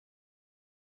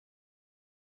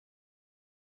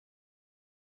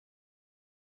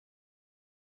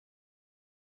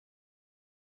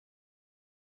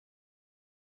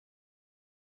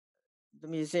the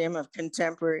Museum of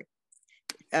Contemporary,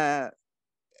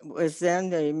 was then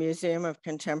the Museum of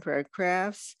Contemporary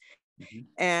Crafts.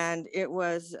 And it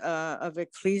was of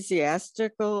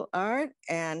ecclesiastical art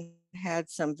and had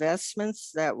some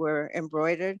vestments that were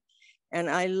embroidered. And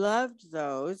I loved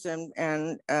those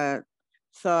and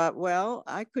thought, well,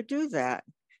 I could do that.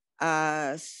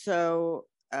 So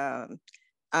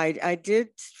I did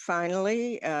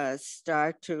finally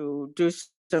start to do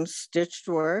some stitched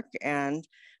work, and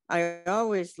I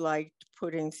always liked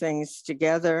putting things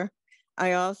together.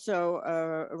 I also,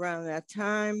 around that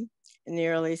time, in the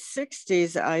early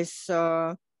 60s, I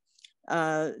saw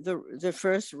the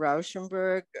first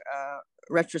Rauschenberg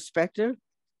retrospective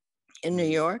in New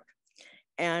York,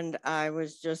 and I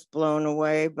was just blown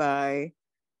away by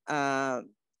all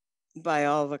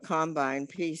the combine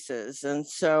pieces. And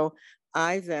so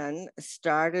I then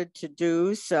started to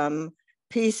do some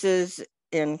pieces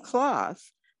in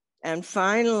cloth. And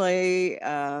finally,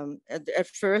 at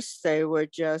first they were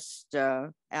just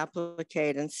applique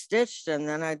and stitched. And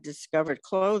then I discovered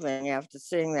clothing. After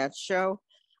seeing that show,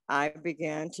 I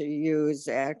began to use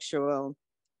actual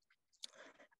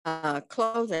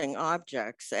clothing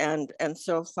objects. And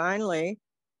so finally,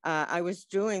 I was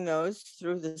doing those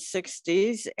through the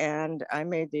 60s, and I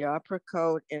made the opera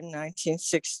coat in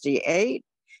 1968.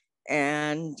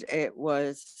 And it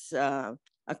was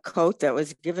a coat that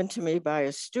was given to me by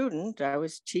a student. I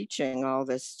was teaching all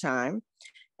this time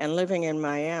and living in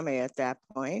Miami at that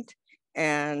point.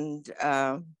 And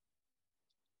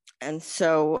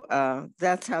so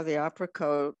that's how the opera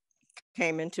coat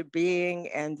came into being,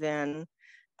 and then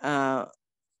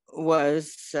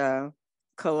was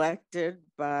collected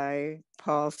by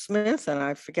Paul Smith, and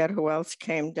I forget who else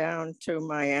came down to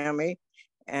Miami.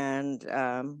 And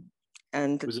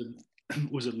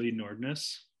was it Lee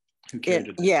Nordness who carried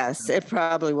it? Yes, it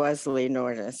probably was Lee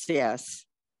Nordness. Yes.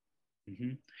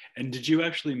 And did you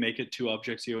actually make it to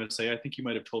Objects USA? I think you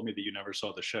might have told me that you never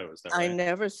saw the show. Is that right? I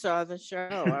never saw the show.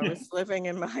 I was living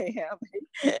in Miami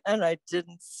and I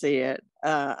didn't see it.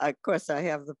 Of course, I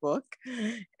have the book,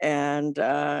 and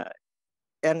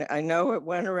I know it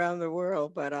went around the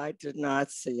world, but I did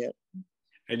not see it.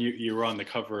 And you were on the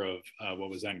cover of what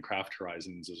was then Craft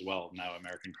Horizons as well, now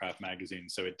American Craft Magazine.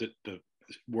 So the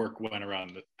work went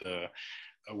around the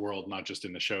world, not just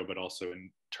in the show, but also in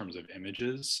terms of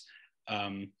images.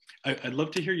 I'd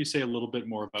love to hear you say a little bit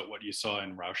more about what you saw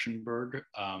in Rauschenberg,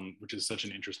 which is such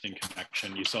an interesting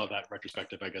connection. You saw that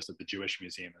retrospective, I guess, at the Jewish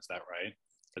Museum. Is that right?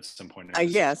 At some point.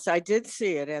 Yes, I did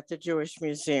see it at the Jewish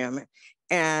Museum.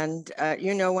 And,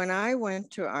 when I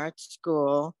went to art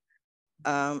school,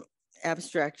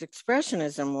 abstract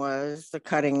expressionism was the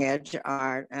cutting edge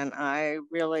art. And I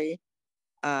really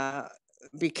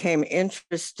became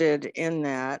interested in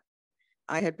that.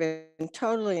 I had been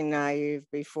totally naive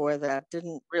before that,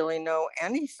 didn't really know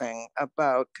anything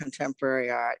about contemporary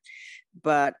art,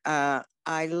 but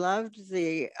I loved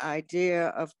the idea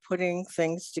of putting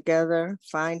things together,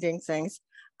 finding things.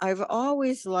 I've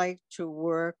always liked to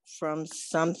work from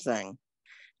something,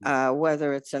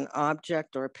 whether it's an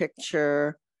object or a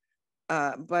picture,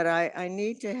 but I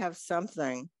need to have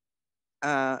something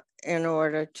in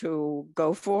order to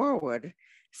go forward.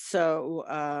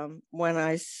 So when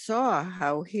I saw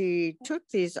how he took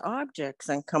these objects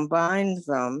and combined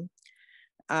them,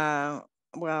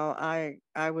 well,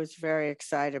 I was very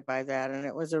excited by that, and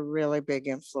it was a really big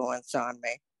influence on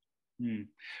me.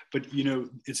 But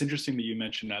it's interesting that you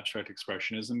mentioned abstract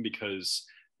expressionism, because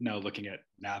now looking at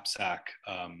Knapsack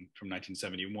from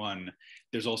 1971,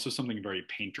 there's also something very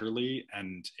painterly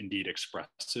and indeed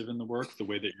expressive in the work, the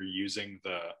way that you're using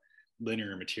the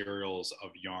linear materials of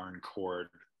yarn, cord,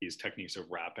 these techniques of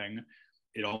wrapping.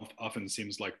 It often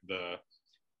seems like the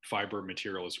fiber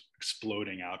material is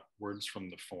exploding outwards from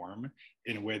the form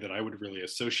in a way that I would really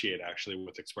associate actually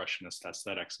with expressionist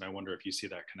aesthetics. And I wonder if you see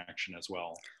that connection as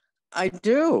well. I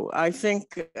do. I think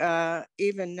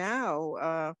even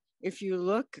now, if you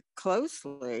look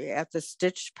closely at the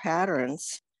stitched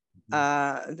patterns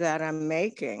that I'm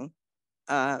making,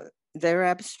 they're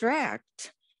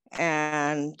abstract.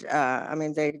 And I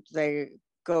mean, they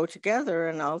go together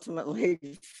and ultimately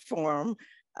form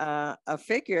a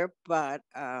figure. But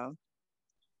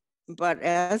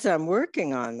as I'm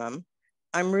working on them,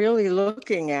 I'm really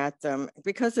looking at them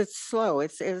because it's slow.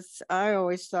 It's I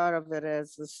always thought of it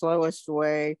as the slowest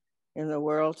way in the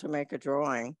world to make a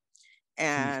drawing.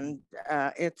 And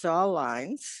it's all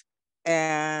lines.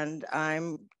 And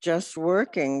I'm just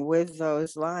working with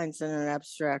those lines in an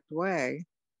abstract way.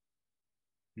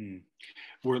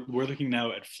 We're looking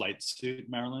now at Flight Suit,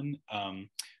 Marilyn,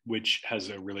 which has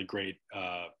a really great,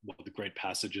 the great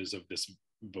passages of this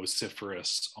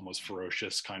vociferous, almost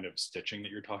ferocious kind of stitching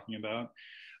that you're talking about.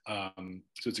 So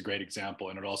it's a great example.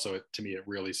 And it also, to me, it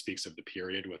really speaks of the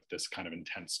period with this kind of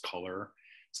intense color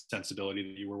sensibility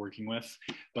that you were working with.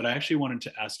 But I actually wanted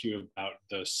to ask you about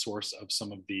the source of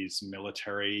some of these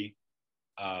military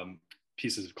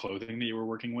pieces of clothing that you were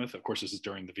working with. Of course, this is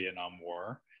during the Vietnam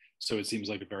War. So it seems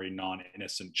like a very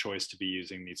non-innocent choice to be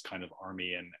using these kind of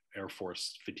Army and Air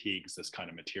Force fatigues, this kind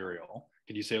of material.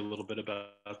 Could you say a little bit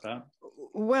about that?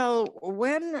 Well,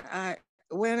 when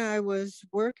I was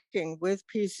working with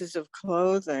pieces of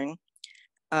clothing,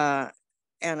 and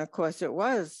of course it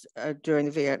was during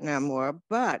the Vietnam War,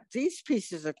 but these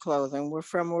pieces of clothing were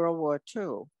from World War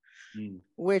II,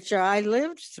 which I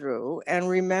lived through and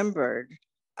remembered.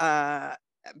 I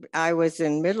was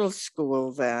in middle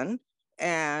school then,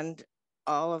 and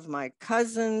all of my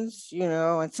cousins, you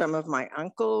know, and some of my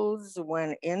uncles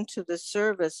went into the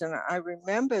service, and I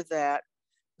remember that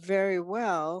very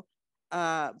well.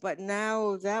 But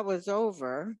now that was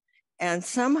over, and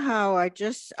somehow I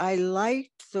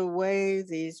liked the way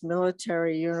these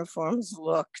military uniforms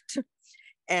looked,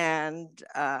 and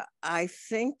I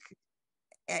think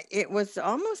it was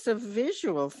almost a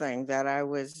visual thing that I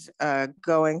was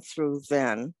going through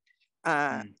then.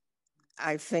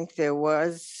 I think there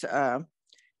was a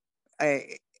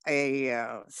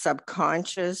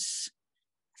subconscious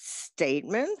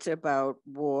statement about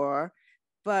war,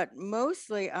 but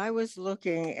mostly I was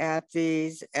looking at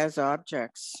these as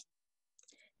objects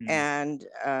and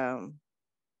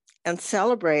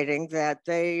celebrating that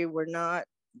they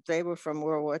were from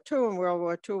World War II, and World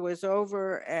War II was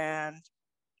over, and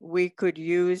we could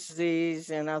use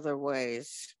these in other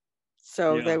ways.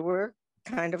 So they were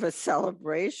kind of a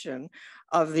celebration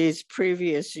of these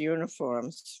previous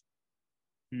uniforms.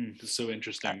 It's so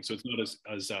interesting. So it's not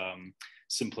as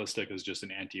simplistic as just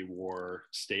an anti-war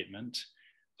statement.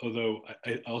 Although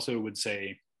I also would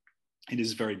say it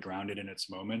is very grounded in its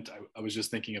moment. I was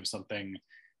just thinking of something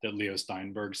that Leo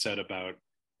Steinberg said about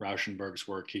Rauschenberg's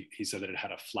work. He said that it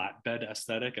had a flatbed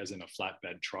aesthetic, as in a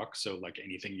flatbed truck. So like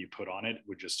anything you put on it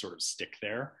would just sort of stick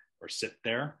there or sit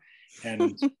there.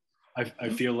 And I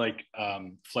feel like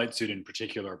Flight Suit in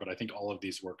particular, but I think all of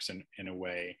these works in a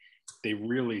way, they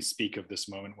really speak of this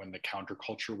moment when the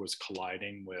counterculture was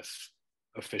colliding with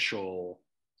official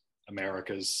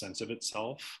America's sense of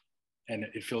itself. And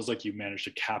it feels like you managed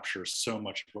to capture so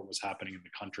much of what was happening in the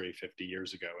country 50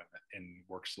 years ago in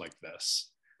works like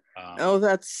this. Oh,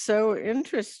 that's so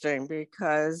interesting,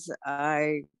 because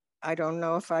I don't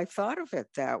know if I thought of it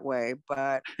that way,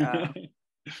 but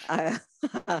I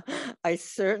I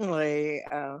certainly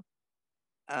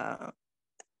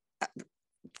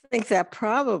think that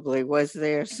probably was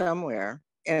there somewhere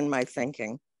in my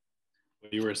thinking.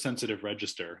 You were a sensitive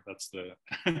register. That's the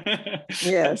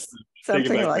yes,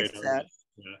 something like that.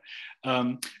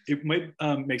 Yeah. It might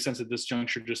make sense at this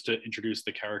juncture just to introduce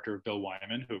the character of Bill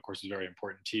Wyman, who of course is very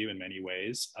important to you in many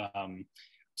ways.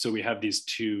 So we have these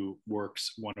two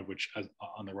works, one of which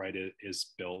on the right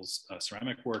is Bill's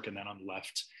ceramic work, and then on the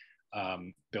left,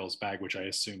 Bill's bag, which I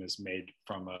assume is made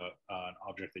from an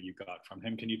object that you got from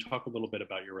him. Can you talk a little bit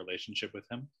about your relationship with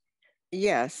him?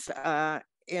 Yes.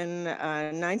 In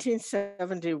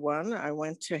 1971, I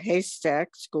went to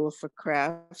Haystack School for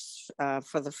Crafts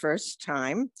for the first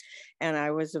time, and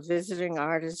I was a visiting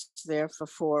artist there for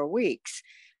 4 weeks.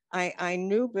 I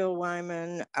knew Bill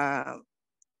Wyman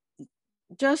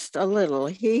just a little.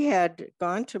 He had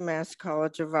gone to Mass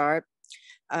College of Art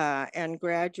and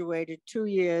graduated 2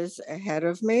 years ahead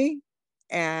of me.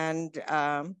 And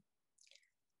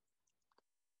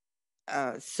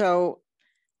so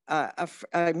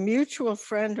a mutual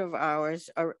friend of ours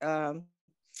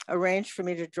arranged for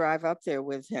me to drive up there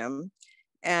with him.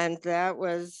 And that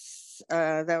was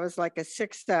like a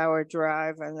 6-hour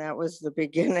drive. And that was the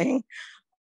beginning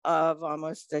of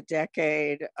almost a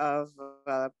decade of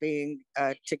being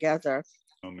together.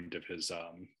 Moment of his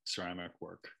ceramic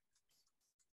work.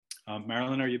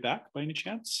 Marilyn, are you back by any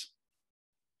chance?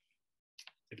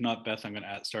 If not, Beth, I'm going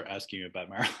to start asking you about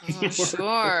Marilyn. Oh,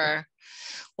 sure.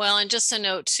 Well, and just a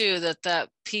note too, that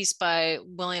piece by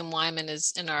William Wyman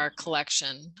is in our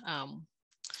collection.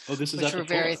 This is which we're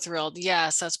very thrilled.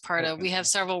 Yes, that's part of. We have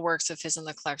several works of his in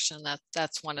the collection.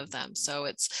 That's one of them. So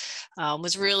it's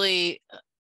was really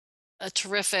a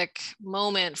terrific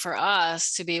moment for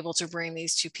us to be able to bring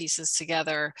these two pieces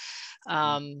together.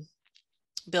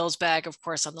 Bill's bag, of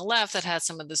course, on the left, that had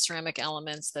some of the ceramic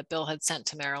elements that Bill had sent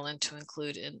to Marilyn to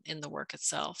include in the work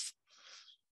itself.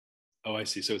 Oh, I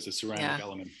see. So it's the ceramic Yeah.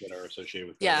 elements that are associated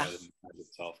with it Yeah. rather than the bag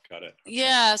itself. Got it. Okay.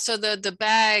 Yeah, so the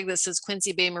bag that says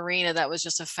Quincy Bay Marina, that was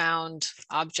just a found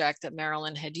object that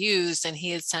Marilyn had used, and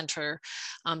he had sent her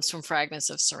some fragments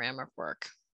of ceramic work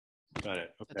Got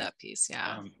it. for Okay. that piece.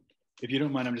 Yeah. If you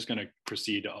don't mind, I'm just going to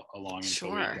proceed along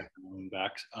until we Sure. get Marilyn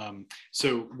back.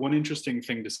 So one interesting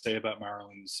thing to say about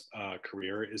Marilyn's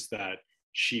career is that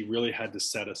she really had to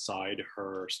set aside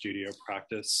her studio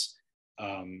practice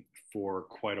for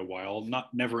quite a while,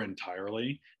 never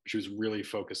entirely. She was really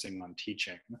focusing on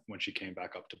teaching when she came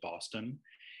back up to Boston.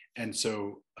 And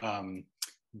so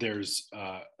there's,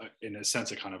 in a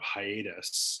sense, a kind of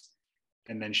hiatus.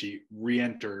 And then she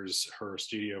re-enters her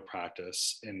studio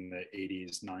practice in the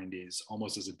 80s, 90s,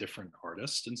 almost as a different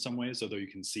artist in some ways, although you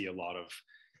can see a lot of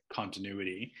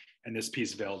continuity. And this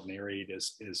piece, Veiled Nereid,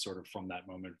 is sort of from that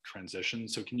moment of transition.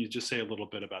 So can you just say a little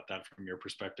bit about that from your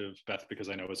perspective, Beth? Because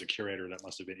I know as a curator, that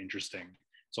must have been interesting.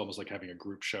 It's almost like having a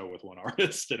group show with one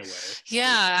artist in a way.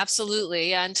 Yeah,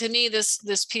 absolutely. Yeah, and to me,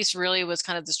 this piece really was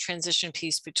kind of this transition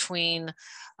piece between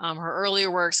her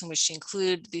earlier works, in which she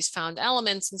included these found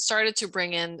elements and started to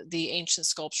bring in the ancient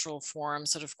sculptural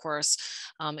forms that, of course,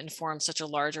 informed such a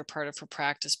larger part of her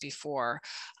practice before.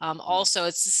 Also,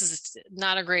 this is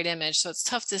not a great image, so it's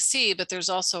tough to see, but there's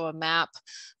also a map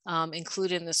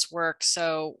included in this work.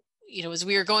 So, you know, as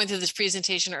we were going through this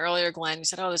presentation earlier, Glenn, you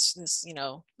said, "Oh, this you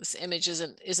know, this image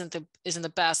isn't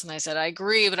the best," and I said, "I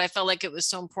agree," but I felt like it was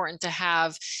so important to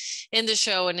have in the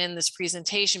show and in this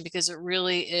presentation because it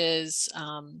really is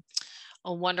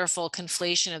a wonderful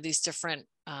conflation of these different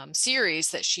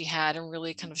series that she had, and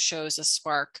really kind of shows the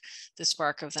spark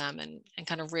of them, and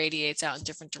kind of radiates out in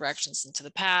different directions into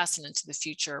the past and into the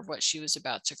future of what she was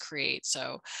about to create.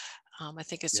 So I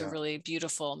think it's a really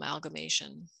beautiful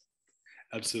amalgamation.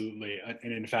 Absolutely.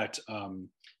 And in fact,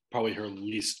 probably her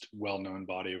least well-known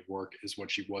body of work is what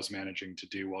she was managing to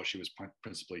do while she was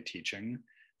principally teaching.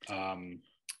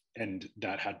 And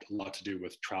that had a lot to do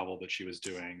with travel that she was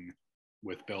doing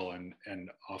with Bill. And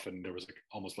often there was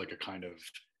almost like a kind of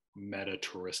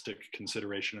meta-touristic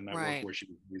consideration in that work, where she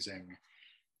was using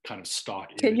kind of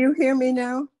stock. Can you hear me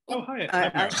now? Oh, hi.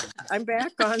 I'm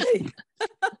back on the...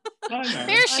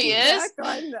 There she is.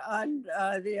 Back on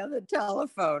the other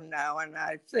telephone now, and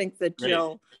I think that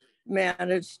Jill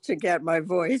managed to get my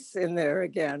voice in there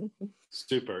again.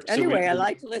 Super. Anyway, I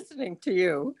like listening to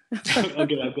you.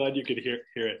 Okay, I'm glad you could hear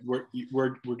it.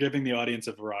 We're giving the audience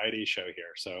a variety show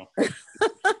here, so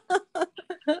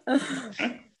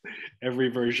every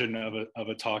version of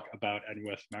a talk about and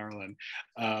with Marilyn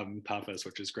Pappas,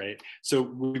 which is great. So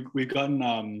we've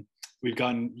gotten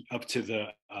up to the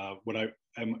what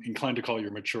I'm inclined to call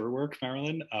your mature work,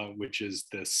 Marilyn, which is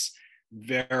this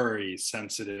very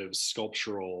sensitive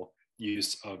sculptural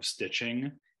use of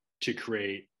stitching to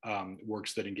create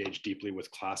works that engage deeply with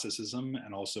classicism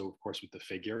and also, of course, with the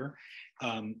figure.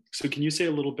 So can you say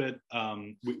a little bit,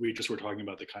 we just were talking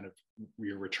about the kind of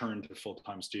your return to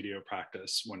full-time studio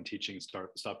practice when teaching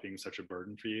stopped being such a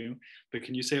burden for you, but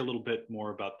can you say a little bit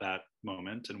more about that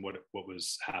moment and what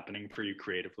was happening for you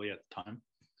creatively at the time?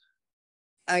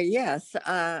 Yes,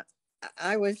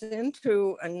 I was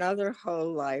into another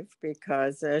whole life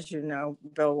because, as you know,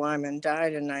 Bill Wyman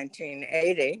died in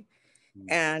 1980.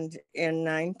 And in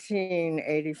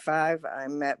 1985, I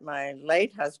met my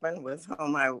late husband, with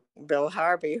whom Bill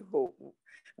Harvey,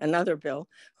 another Bill,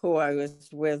 who I was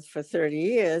with for 30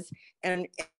 years. And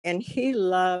he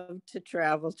loved to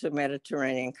travel to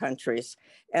Mediterranean countries.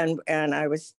 And I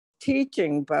was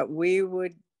teaching, but we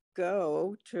would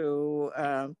go to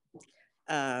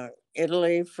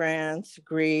Italy, France,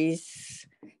 Greece,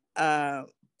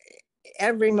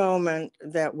 every moment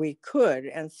that we could,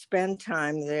 and spend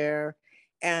time there.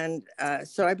 And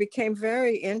so I became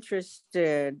very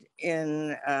interested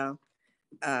in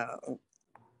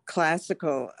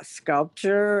classical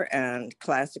sculpture and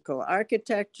classical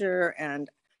architecture. And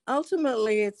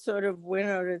ultimately, it sort of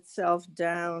winnowed itself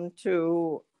down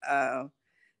to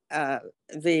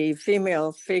the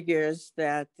female figures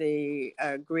that the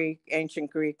ancient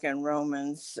Greek and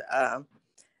Romans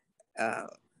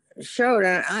showed.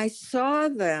 And I saw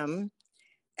them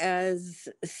as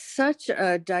such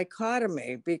a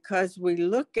dichotomy, because we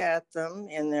look at them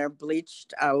in their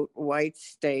bleached out white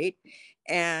state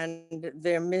and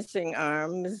they're missing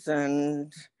arms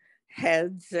and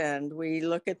heads, and we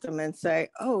look at them and say,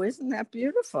 oh, isn't that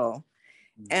beautiful?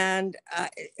 And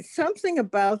something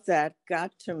about that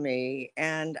got to me,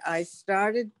 and I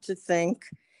started to think,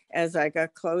 as I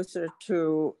got closer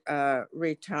to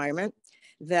retirement,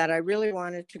 that I really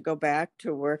wanted to go back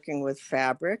to working with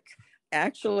fabric.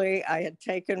 Actually, I had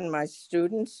taken my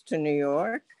students to New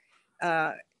York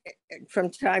from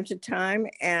time to time.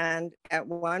 And at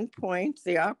one point,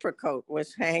 the opera coat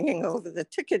was hanging over the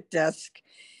ticket desk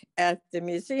at the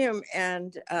museum.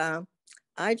 And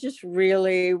I just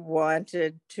really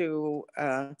wanted to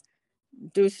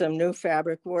do some new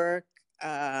fabric work.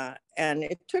 And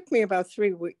it took me about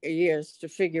 3 years to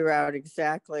figure out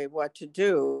exactly what to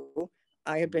do.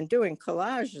 I had been doing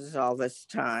collages all this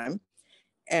time.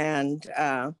 And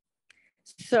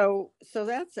so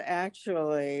that's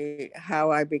actually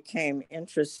how I became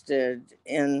interested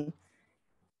in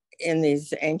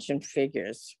these ancient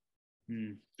figures.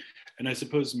 Mm. And I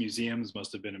suppose museums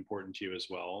must have been important to you as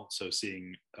well. So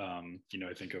seeing, I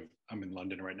think of, I'm in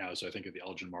London right now, so I think of the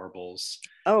Elgin marbles.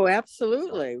 Oh,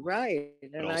 absolutely, right.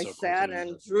 And I also sat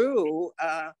and drew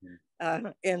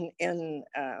in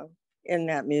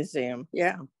that museum.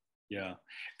 Yeah. Yeah,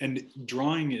 and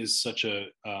drawing is such a.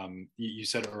 You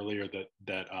said earlier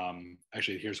that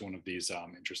actually here's one of these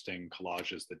interesting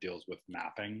collages that deals with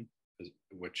mapping,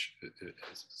 which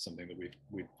is something that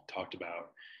we've talked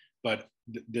about. But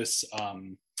this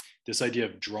idea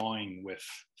of drawing with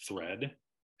thread,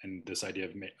 and this idea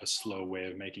of a slow way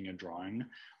of making a drawing.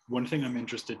 One thing I'm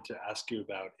interested to ask you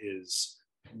about is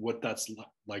what that's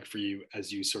like for you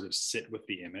as you sort of sit with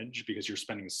the image, because you're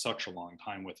spending such a long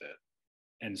time with it.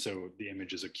 And so the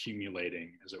image is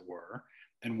accumulating, as it were.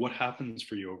 And what happens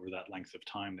for you over that length of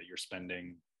time that you're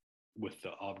spending with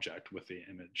the object, with the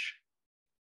image?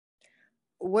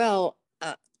 Well,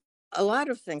 a lot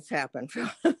of things happen.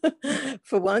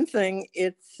 For one thing,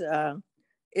 it's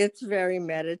very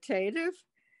meditative,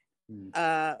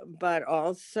 but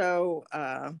also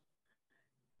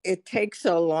it takes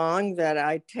so long that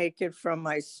I take it from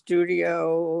my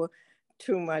studio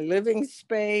to my living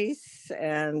space,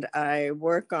 and I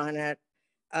work on it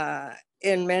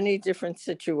in many different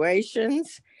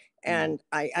situations. And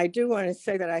I do want to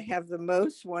say that I have the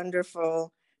most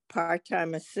wonderful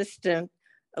part-time assistant,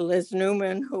 Liz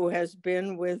Newman, who has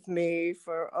been with me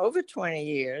for over 20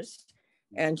 years.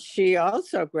 And she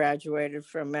also graduated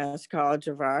from Mass College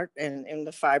of Art in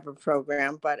the fiber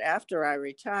program, but after I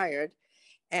retired.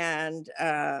 And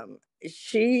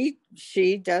she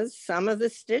does some of the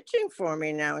stitching for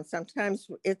me now, and sometimes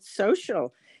it's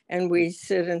social and we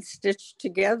sit and stitch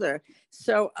together.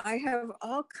 So I have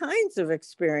all kinds of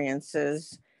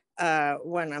experiences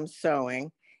when I'm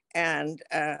sewing, and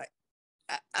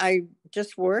I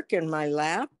just work in my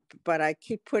lap, but I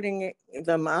keep putting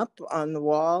them up on the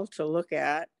wall to look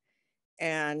at.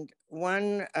 And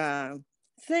one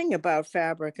thing about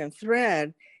fabric and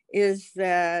thread is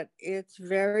that it's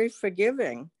very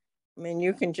forgiving. I mean,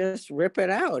 you can just rip it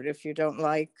out if you don't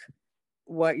like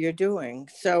what you're doing.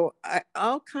 So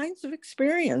all kinds of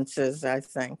experiences, I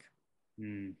think.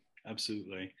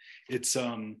 Absolutely. It's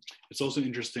also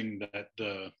interesting that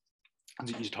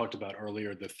you talked about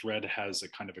earlier, the thread has a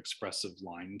kind of expressive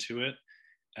line to it.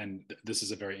 And this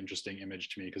is a very interesting image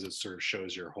to me because it sort of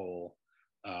shows your whole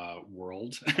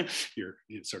world, your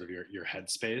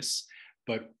headspace.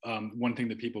 But one thing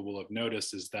that people will have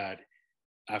noticed is that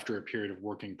after a period of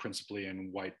working principally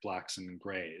in white, blacks, and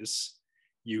grays,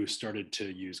 you started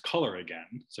to use color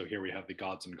again. So here we have the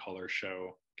Gods in Color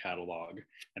show catalog,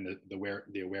 and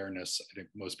the awareness. I think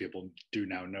most people do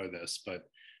now know this, but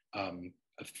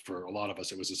for a lot of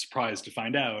us, it was a surprise to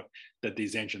find out that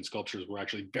these ancient sculptures were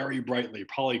actually very brightly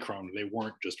polychromed. They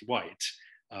weren't just white.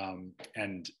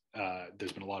 And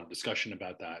there's been a lot of discussion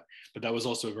about that, but that was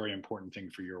also a very important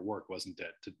thing for your work, wasn't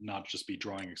it? To not just be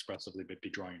drawing expressively, but be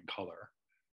drawing in color.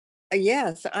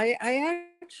 Yes, I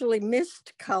actually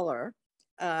missed color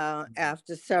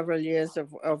after several years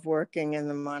of working in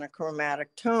the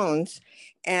monochromatic tones.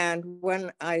 And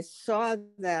when I saw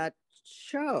that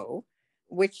show,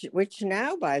 which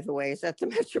now, by the way, is at the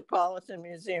Metropolitan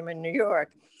Museum in New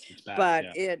York, but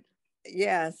it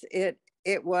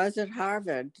was at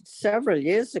Harvard several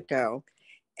years ago.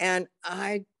 And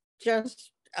I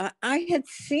had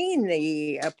seen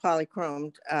the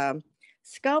polychromed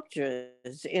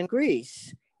sculptures in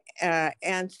Greece.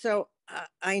 And so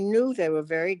I knew they were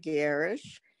very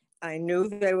garish. I knew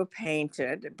they were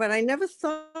painted, but I never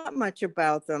thought much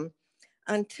about them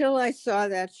until I saw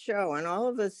that show. And all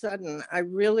of a sudden, I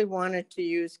really wanted to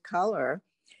use color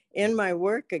in my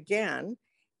work again.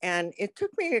 And it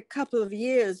took me a couple of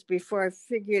years before I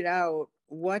figured out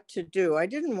what to do. I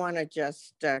didn't want to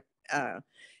just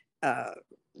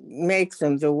make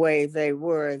them the way they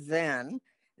were then.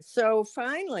 So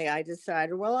finally, I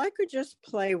decided, well, I could just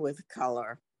play with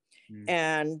color.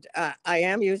 And I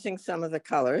am using some of the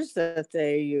colors that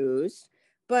they used,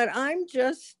 but I'm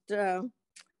just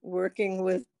working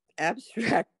with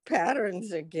abstract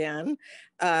patterns again,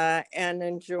 and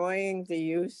enjoying the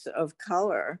use of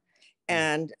color.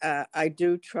 And I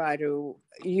do try to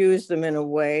use them in a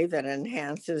way that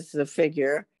enhances the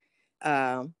figure.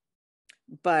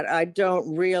 But I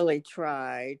don't really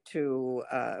try to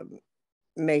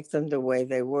make them the way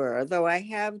they were, though I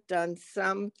have done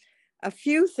a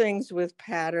few things with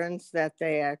patterns that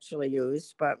they actually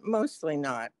use, but mostly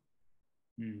not.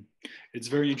 It's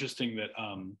very interesting that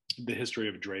the history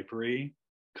of drapery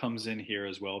comes in here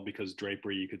as well, because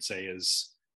drapery, you could say, is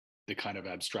the kind of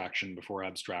abstraction before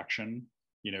abstraction.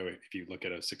 You know, if you look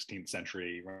at a 16th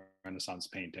century Renaissance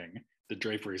painting, the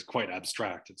drapery is quite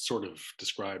abstract. It sort of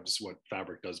describes what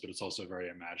fabric does, but it's also very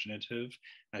imaginative.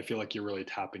 And I feel like you're really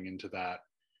tapping into that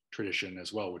tradition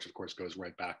as well, which of course goes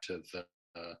right back to the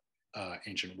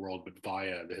ancient world, but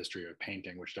via the history of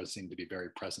painting, which does seem to be very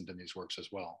present in these works as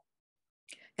well.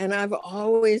 And I've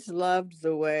always loved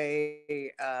the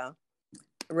way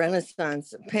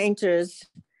Renaissance painters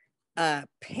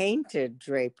painted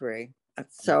drapery.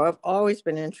 So I've always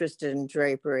been interested in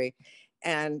drapery,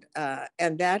 and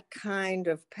that kind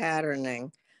of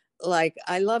patterning. Like,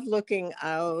 I love looking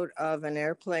out of an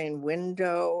airplane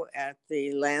window at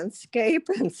the landscape,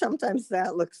 and sometimes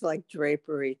that looks like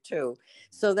drapery too.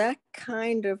 So that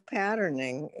kind of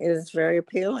patterning is very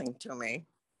appealing to me.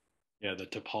 Yeah, the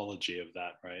topology of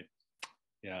that, right?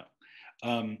 Yeah.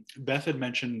 Beth had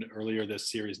mentioned earlier this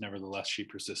series, Nevertheless, She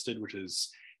Persisted, which is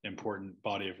an important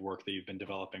body of work that you've been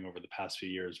developing over the past few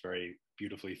years, very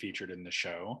beautifully featured in the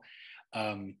show.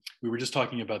 We were just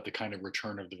talking about the kind of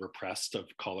return of the repressed of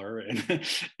color in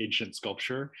ancient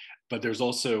sculpture, but there's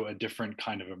also a different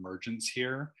kind of emergence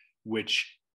here,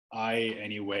 which I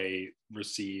anyway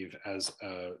receive as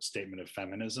a statement of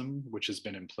feminism, which has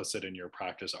been implicit in your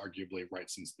practice arguably right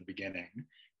since the beginning,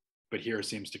 but here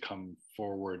seems to come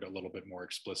forward a little bit more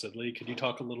explicitly. Could you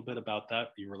talk a little bit about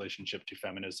that, your relationship to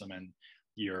feminism and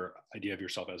your idea of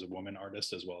yourself as a woman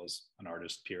artist as well as an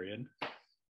artist, period?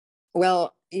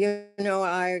 Well, you know,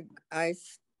 I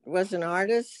was an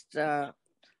artist.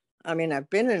 I mean, I've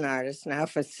been an artist now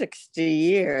for 60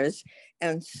 years.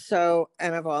 And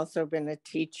I've also been a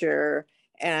teacher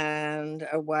and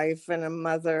a wife and a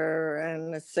mother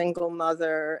and a single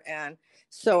mother. And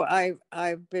so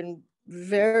I've been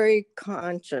very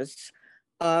conscious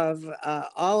of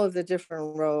all of the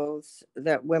different roles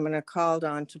that women are called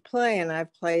on to play. And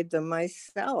I've played them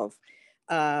myself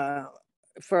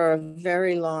for a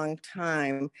very long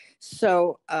time.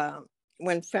 So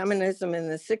when feminism in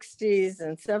the 60s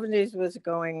and 70s was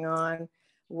going on,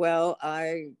 well,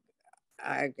 I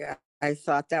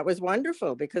thought that was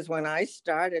wonderful, because when I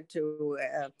started to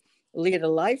lead a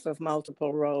life of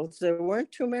multiple roles, there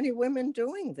weren't too many women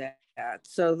doing that.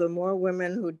 So the more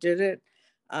women who did it,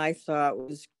 I thought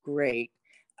was great.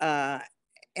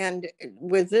 And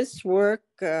with this work,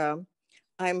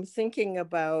 I'm thinking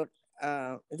about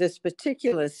this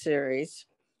particular series,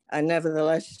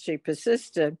 Nevertheless, She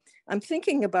Persisted. I'm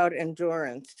thinking about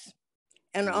endurance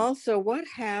and also what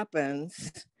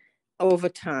happens over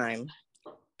time,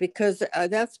 because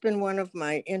that's been one of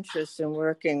my interests in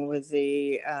working with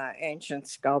the ancient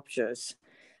sculptures.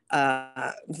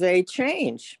 They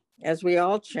change, as we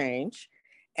all change,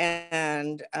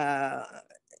 and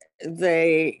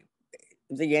the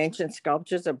ancient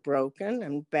sculptures are broken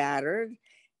and battered,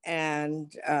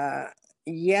 and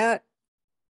yet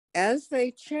as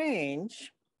they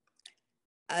change,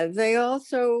 they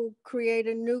also create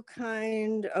a new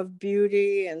kind of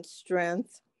beauty and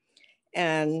strength.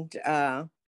 And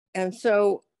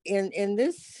so in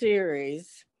this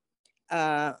series,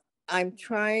 I'm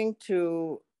trying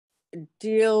to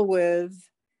deal with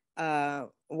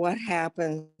what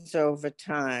happens over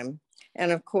time.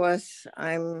 And of course,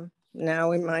 I'm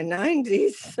now in my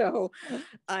 90s, so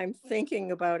I'm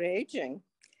thinking about aging.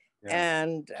 Yeah.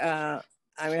 And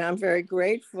I mean, I'm very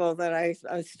grateful that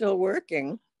I'm still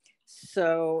working.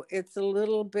 So it's a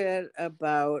little bit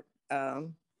about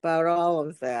all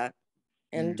of that.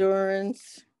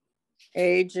 Endurance,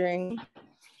 aging.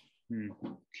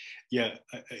 Yeah,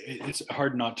 it's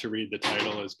hard not to read the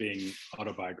title as being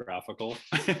autobiographical,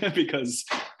 because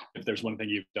if there's one thing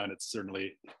you've done, it's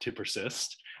certainly to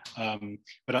persist.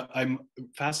 But I'm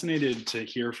fascinated to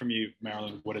hear from you,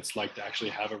 Marilyn, what it's like to actually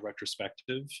have a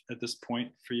retrospective at this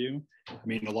point for you. I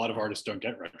mean, a lot of artists don't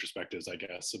get retrospectives, I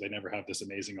guess, so they never have this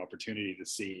amazing opportunity to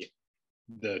see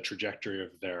the trajectory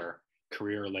of their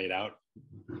career laid out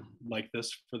like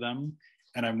this for them.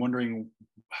 And I'm wondering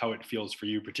how it feels for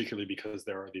you, particularly because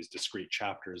there are these discrete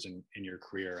chapters in your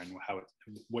career, and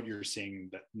what you're seeing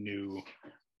that new,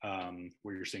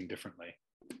 where you're seeing differently.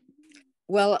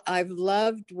 Well, I've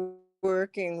loved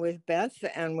working with Beth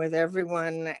and with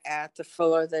everyone at the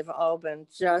Fuller. They've all been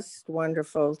just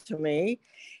wonderful to me.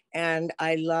 And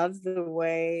I love the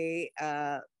way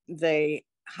they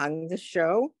hung the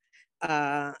show.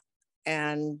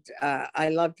 And I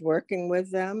loved working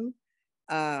with them.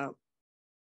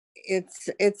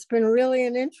 It's been really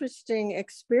an interesting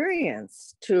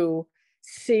experience to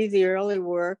see the early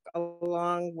work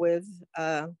along with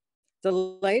the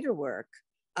later work.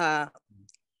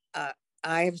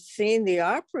 I've seen the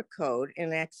opera code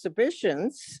in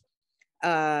exhibitions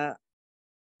over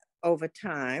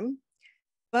time,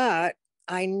 but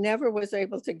I never was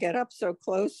able to get up so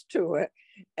close to it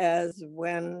as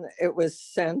when it was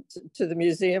sent to the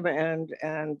museum and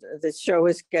the show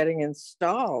is getting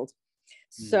installed.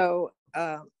 So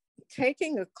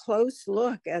taking a close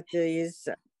look at these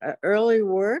early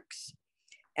works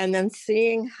and then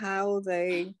seeing how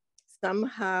they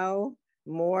somehow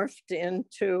morphed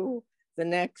into the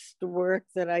next work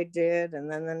that I did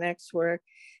and then the next work,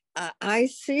 I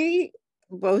see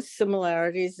both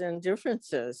similarities and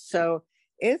differences. So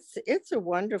it's a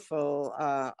wonderful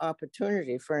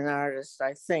opportunity for an artist,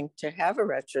 I think, to have a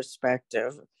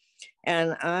retrospective.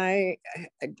 And I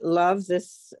love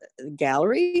this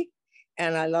gallery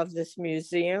and I love this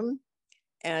museum.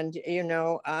 And, you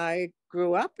know, I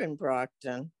grew up in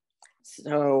Brockton.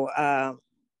 So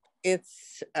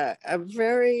it's a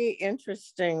very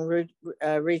interesting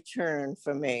return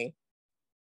for me.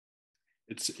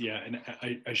 It's, yeah, and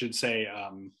I should say,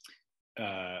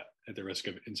 at the risk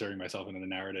of inserting myself into the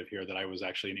narrative here, that I was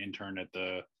actually an intern at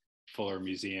the Fuller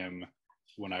Museum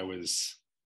when I was,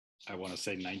 I want to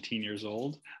say, 19 years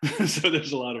old. So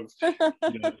there's a lot of,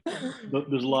 you know,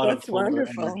 there's a lot That's of Fuller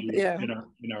wonderful. energy Yeah.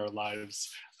 in our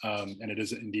lives, and it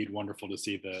is indeed wonderful to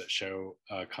see the show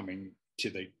coming to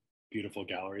the beautiful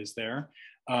galleries there.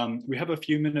 We have a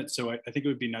few minutes, so I think it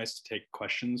would be nice to take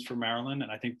questions for Marilyn,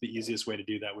 and I think the easiest way to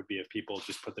do that would be if people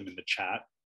just put them in the chat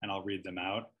and I'll read them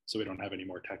out so we don't have any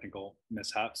more technical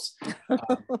mishaps.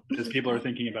 As people are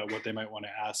thinking about what they might want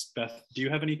to ask, Beth, do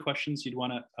you have any questions you'd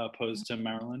want to pose to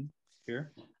Marilyn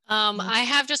here? I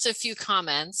have just a few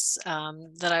comments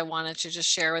that I wanted to just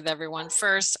share with everyone.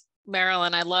 First,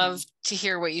 Marilyn, I love to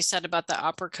hear what you said about the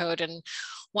opera code. And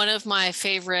one of my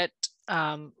favorite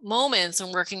moments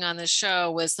in working on this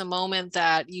show was the moment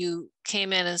that you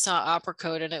came in and saw opera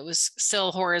code and it was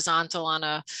still horizontal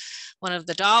on one of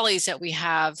the dollies that we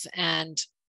have. And,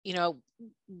 you know,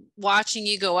 watching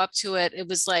you go up to it, it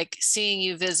was like seeing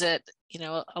you visit, you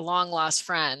know, a long lost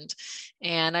friend.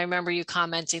 And I remember you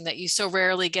commenting that you so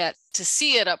rarely get to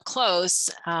see it up close.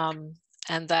 And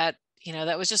that, you know,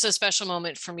 that was just a special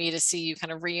moment for me to see you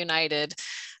kind of reunited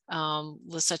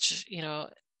with such, you know,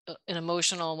 an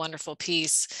emotional, wonderful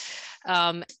piece.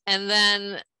 And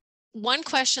then one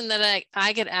question that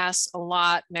I get asked a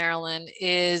lot, Marilyn,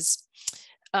 is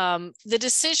the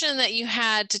decision that you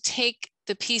had to take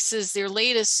the pieces, their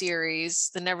latest series,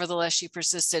 the Nevertheless You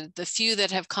Persisted, the few that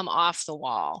have come off the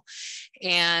wall.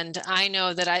 And I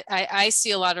know that I see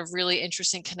a lot of really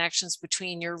interesting connections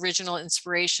between your original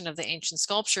inspiration of the ancient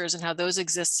sculptures and how those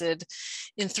existed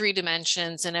in 3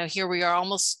 dimensions. And now here we are,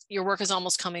 almost, your work is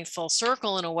almost coming full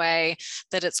circle in a way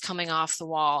that it's coming off the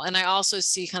wall. And I also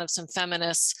see kind of some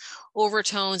feminist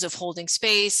overtones of holding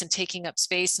space and taking up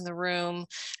space in the room.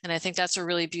 And I think that's a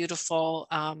really beautiful,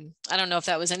 I don't know if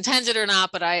that was intended or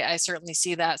not, but I certainly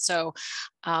see that. So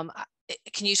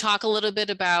can you talk a little bit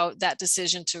about that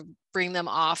decision to bring them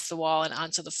off the wall and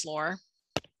onto the floor?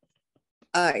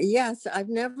 Yes, I've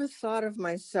never thought of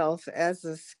myself as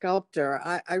a sculptor.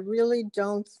 I really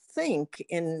don't think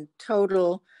in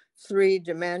total 3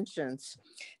 dimensions.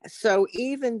 So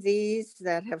even these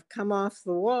that have come off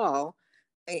the wall,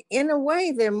 in a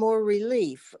way, they're more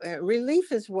relief.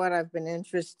 Relief is what I've been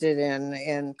interested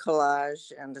in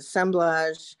collage and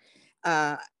assemblage.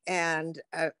 And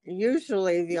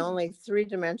usually the only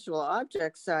 3-dimensional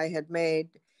objects I had made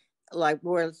like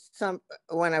were some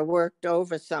when I worked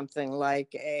over something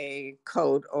like a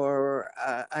coat or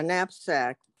a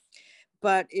knapsack.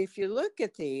 But if you look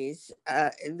at these,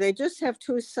 they just have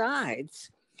 2 sides.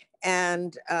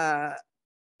 And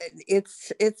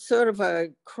it's sort of a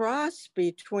cross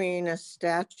between a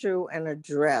statue and a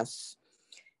dress.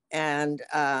 And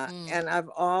I've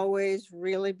always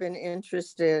really been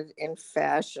interested in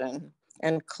fashion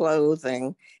and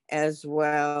clothing as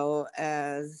well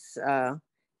as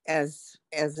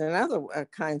in other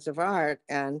kinds of art.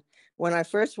 And when I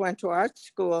first went to art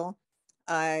school,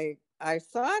 I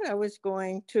thought I was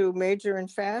going to major in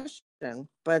fashion,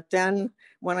 but then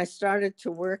when I started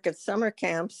to work at summer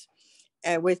camps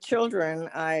with children,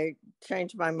 I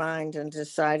changed my mind and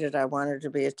decided I wanted to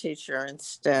be a teacher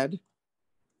instead.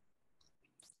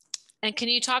 And can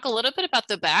you talk a little bit about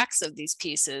the backs of these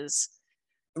pieces?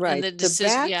 Right. And the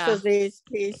backs of these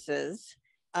pieces,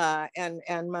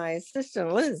 and my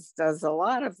assistant Liz does a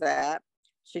lot of that.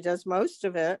 She does most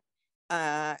of it.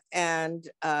 And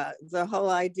the whole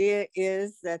idea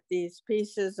is that these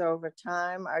pieces over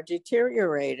time are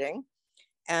deteriorating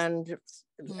and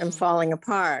falling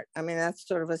apart. I mean, that's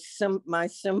sort of my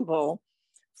symbol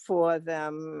for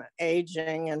them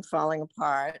aging and falling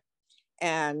apart.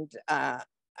 And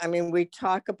I mean, we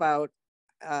talk about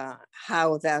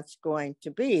how that's going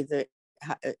to be,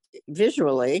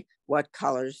 visually, what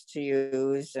colors to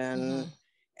use, and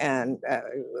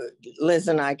Liz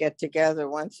and I get together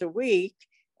once a week,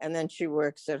 and then she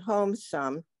works at home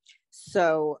some.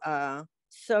 So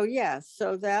yeah,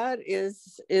 so that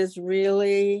is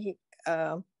really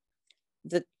the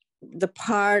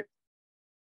part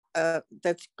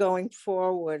that's going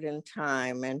forward in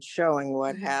time and showing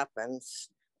what happens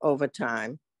over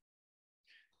time.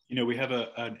 You know, we have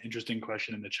an interesting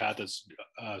question in the chat that's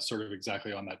sort of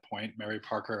exactly on that point. Mary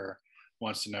Parker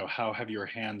wants to know, how have your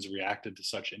hands reacted to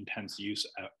such intense use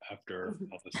after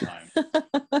all this time?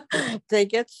 They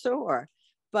get sore,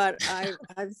 but I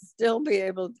still be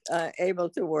able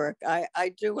to work.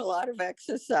 I do a lot of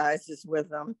exercises with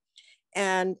them.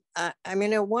 And I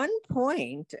mean, at one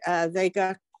point, they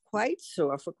got quite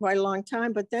sore for quite a long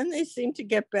time, but then they seem to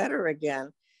get better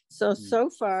again. So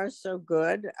far, so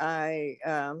good.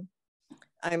 I'm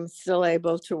still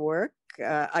able to work.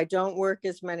 I don't work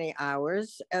as many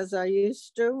hours as I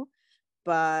used to,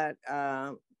 but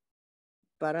I'm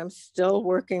still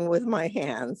working with my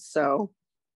hands. So,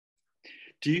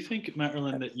 do you think,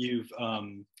 Marilyn, that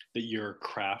that your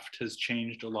craft has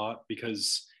changed a lot?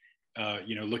 Because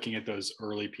you know, looking at those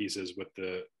early pieces with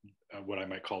the what I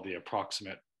might call the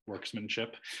approximate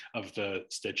workmanship of the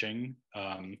stitching,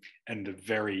 and the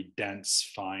very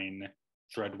dense, fine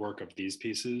thread work of these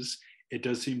pieces, it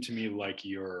does seem to me like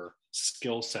your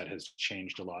skill set has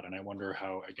changed a lot. And I wonder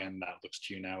how, again, that looks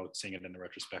to you now, seeing it in the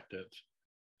retrospective.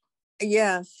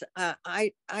 Yes,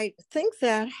 I think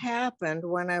that happened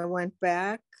when I went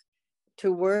back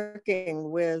to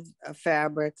working with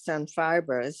fabrics and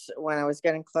fibers when I was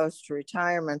getting close to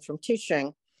retirement from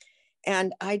teaching.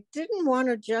 And I didn't want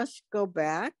to just go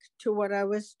back to what I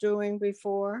was doing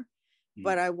before,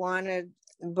 but I wanted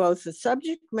both the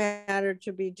subject matter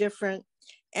to be different.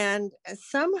 And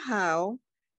somehow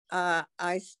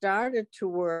I started to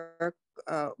work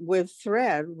with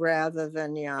thread rather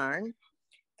than yarn.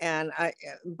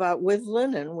 But with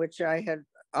linen, which I had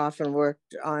often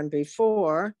worked on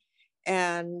before.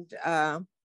 And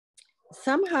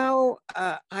somehow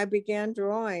I began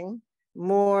drawing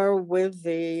more with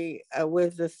the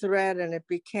thread, and it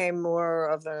became more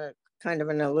of a kind of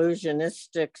an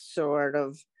illusionistic sort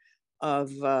of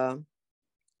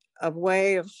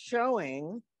way of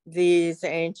showing these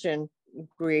ancient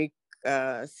Greek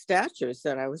statues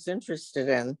that I was interested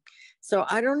in. So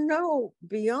I don't know,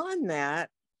 beyond that,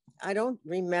 I don't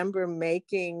remember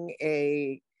making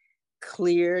a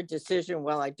clear decision,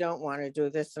 well, I don't want to do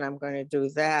this and I'm going to do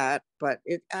that. But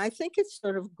I think it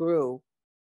sort of grew.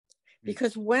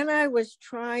 Because when I was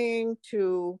trying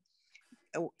to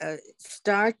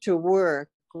start to work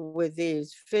with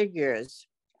these figures,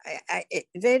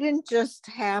 they didn't just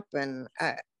happen.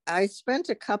 I spent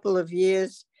a couple of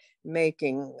years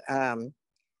making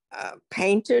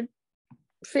painted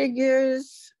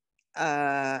figures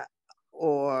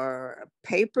or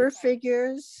paper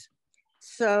figures.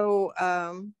 So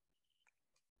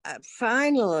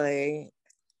finally,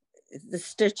 the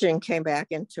stitching came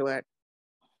back into it.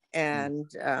 And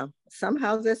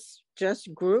somehow this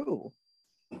just grew.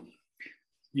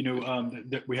 You know,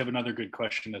 we have another good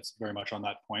question that's very much on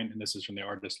that point, and this is from the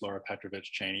artist Laura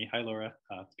Petrovich Cheney. Hi, Laura.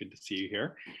 It's good to see you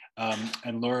here.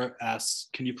 And Laura asks,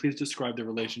 can you please describe the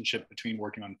relationship between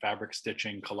working on fabric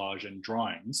stitching, collage, and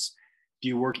drawings? Do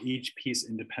you work each piece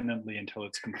independently until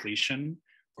its completion,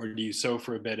 or do you sew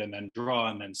for a bit and then draw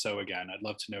and then sew again? I'd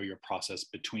love to know your process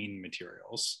between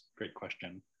materials. Great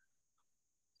question.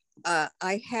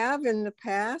 I have in the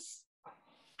past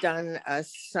done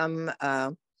some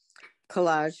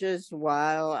collages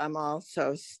while I'm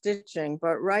also stitching,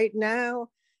 but right now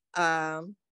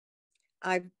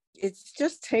it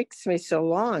just takes me so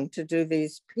long to do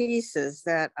these pieces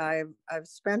that I've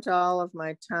spent all of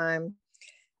my time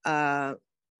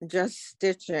just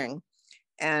stitching,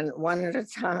 and one at a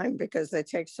time because they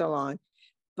take so long.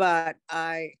 But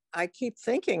I keep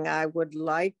thinking I would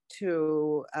like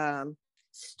to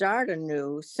start a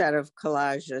new set of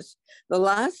collages. The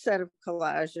last set of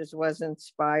collages was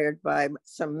inspired by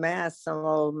some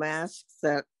old masks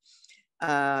that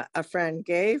a friend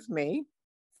gave me.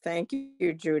 Thank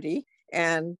you, Judy.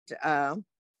 And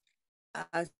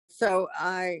so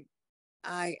I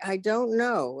don't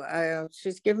know.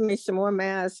 She's given me some more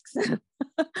masks.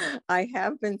 I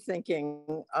have been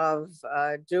thinking of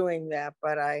doing that,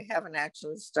 but I haven't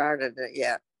actually started it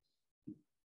yet.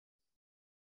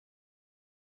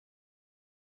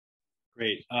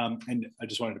 Great. And I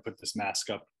just wanted to put this mask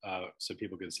up so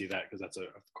people can see that, because that's,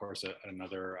 of course,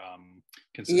 another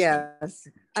consistent. Yes.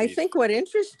 I think what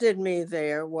interested me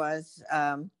there was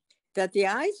that the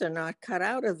eyes are not cut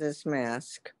out of this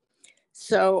mask.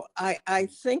 So I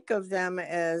think of them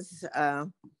as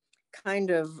kind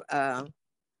of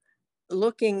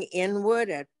looking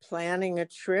inward at planning a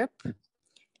trip.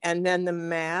 And then the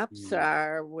maps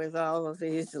are with all of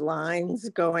these lines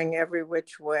going every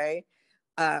which way.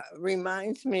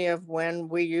 Reminds me of when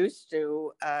we used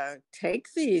to take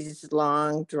these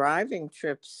long driving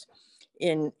trips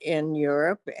in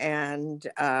Europe, and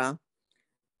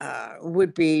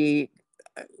would be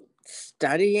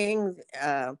studying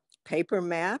paper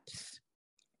maps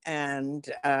and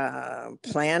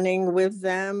planning with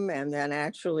them, and then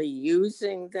actually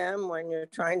using them when you're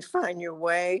trying to find your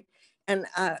way. And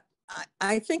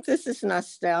I think this is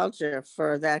nostalgia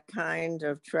for that kind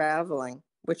of traveling,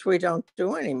 which we don't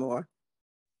do anymore.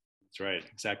 That's right,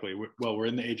 exactly. Well, we're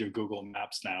in the age of Google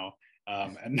Maps now.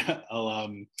 And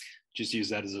I'll just use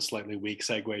that as a slightly weak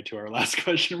segue to our last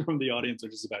question from the audience,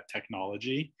 which is about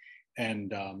technology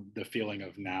and the feeling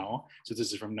of now. So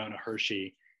this is from Nona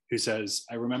Hershey, who says,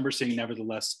 I remember seeing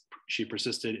Nevertheless, She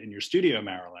Persisted in your studio,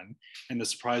 Marilyn, and the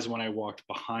surprise when I walked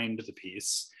behind the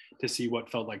piece to see what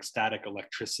felt like static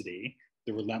electricity,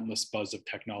 the relentless buzz of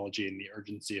technology and the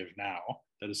urgency of now.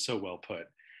 That is so well put.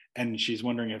 And she's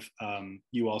wondering if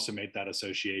you also made that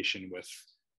association with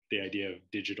the idea of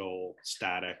digital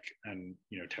static and,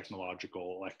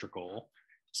 technological electrical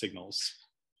signals.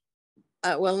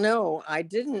 Well, no, I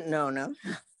didn't, Nona,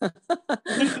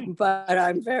 but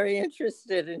I'm very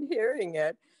interested in hearing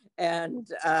it. And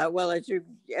well, as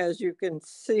you can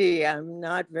see, I'm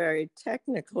not very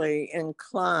technically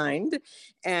inclined,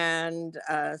 and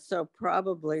so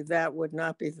probably that would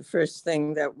not be the first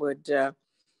thing that would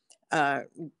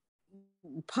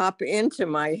pop into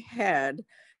my head.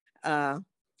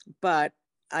 But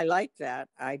I like that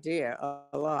idea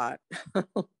a lot.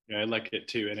 Yeah, I like it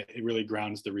too, and it really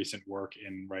grounds the recent work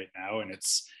in right now. And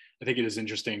I think it is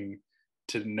interesting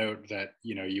to note that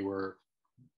you were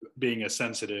being a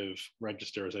sensitive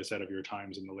register, as I said, of your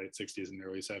times in the late 60s and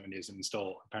early 70s, and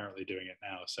still apparently doing it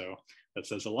now. So that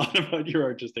says a lot about your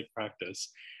artistic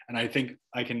practice. And I think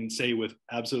I can say with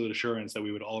absolute assurance that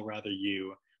we would all rather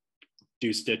you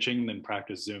do stitching than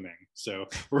practice Zooming. So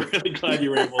we're really glad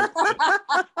you were able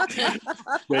to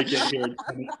make it here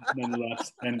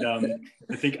nonetheless. And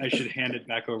I think I should hand it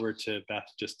back over to Beth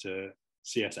just to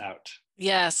see us out.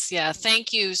 Yes, yeah.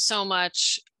 Thank you so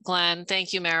much, Glenn.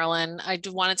 Thank you, Marilyn. I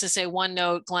wanted to say one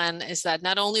note, Glenn, is that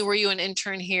not only were you an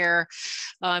intern here,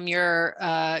 your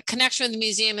connection with the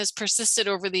museum has persisted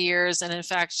over the years. And in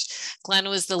fact, Glenn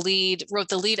wrote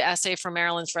the lead essay for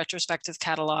Marilyn's retrospective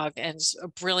catalog, and a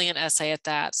brilliant essay at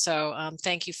that. So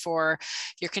thank you for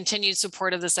your continued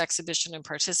support of this exhibition and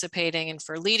participating, and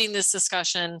for leading this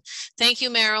discussion. Thank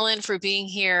you, Marilyn, for being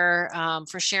here,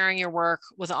 for sharing your work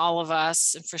with all of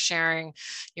us, and for sharing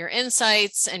your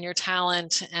insights and your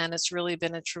talent. And it's really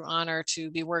been a true honor to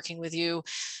be working with you.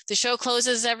 The show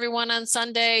closes, everyone, on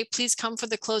Sunday. Please come for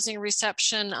the closing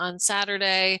reception on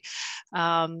Saturday.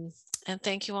 And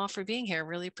thank you all for being here.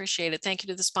 Really appreciate it. Thank you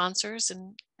to the sponsors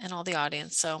and all the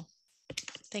audience. So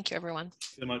thank you, everyone.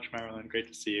 Thank you so much, Marilyn. Great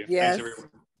to see you. Yes. Thanks,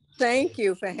 everyone. Thank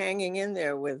you for hanging in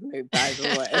there with me, by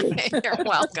the way. You're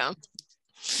welcome.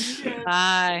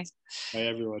 Bye. Bye,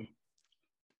 everyone.